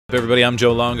Hey everybody, I'm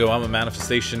Joe Longo. I'm a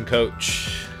manifestation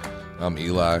coach. I'm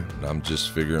Eli, and I'm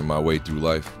just figuring my way through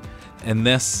life. And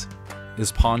this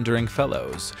is Pondering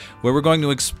Fellows, where we're going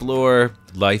to explore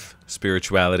life,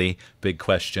 spirituality, big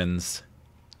questions,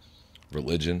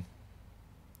 Religion,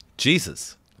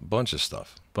 Jesus, a bunch of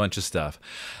stuff.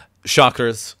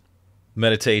 chakras,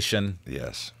 meditation,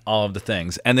 Yes. all of the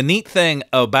things. And the neat thing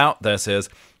about this is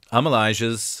I'm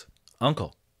Elijah's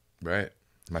uncle. Right.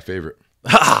 My favorite.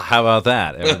 How about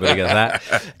that? Everybody got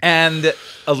that? And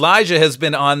Elijah has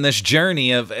been on this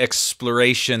journey of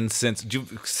exploration since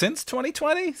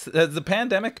 2020? The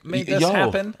pandemic made this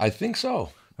happen? I think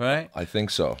so. Right? I think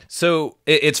so. So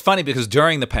it's funny because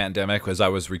during the pandemic, as I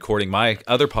was recording my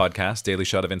other podcast, Daily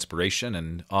Shot of Inspiration,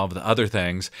 and all of the other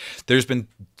things, there's been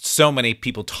so many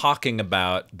people talking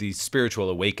about the spiritual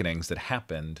awakenings that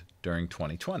happened during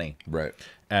 2020. Right.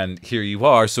 And here you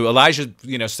are. So Elijah,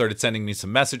 started sending me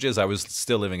some messages. I was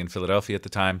still living in Philadelphia at the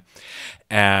time.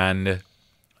 And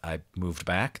I moved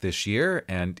back this year,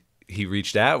 and he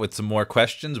reached out with some more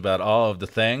questions about all of the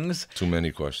things. Too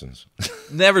many questions.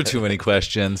 Never too many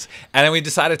questions. And then we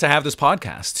decided to have this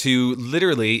podcast to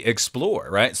literally explore,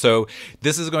 right? So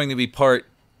this is going to be part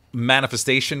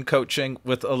manifestation coaching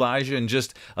with Elijah, and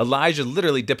just Elijah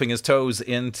literally dipping his toes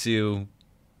into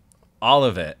all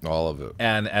of it. All of it.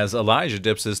 And as Elijah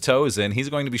dips his toes in, he's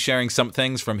going to be sharing some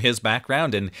things from his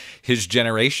background and his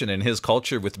generation and his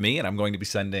culture with me. And I'm going to be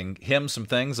sending him some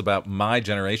things about my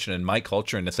generation and my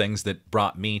culture and the things that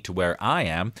brought me to where I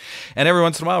am. And every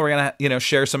once in a while, we're going to,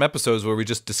 share some episodes where we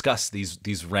just discuss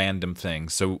these random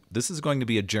things. So this is going to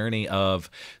be a journey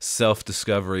of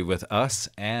self-discovery with us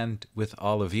and with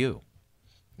all of you.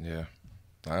 Yeah.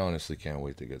 I honestly can't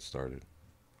wait to get started.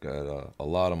 Got a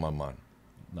lot on my mind.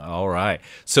 All right.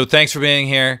 So thanks for being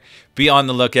here. Be on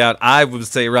the lookout. I would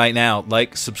say right now,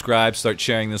 like, subscribe, start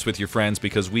sharing this with your friends,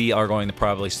 because we are going to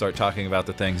probably start talking about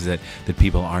the things that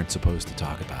people aren't supposed to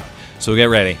talk about. So get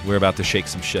ready. We're about to shake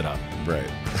some shit up. Right.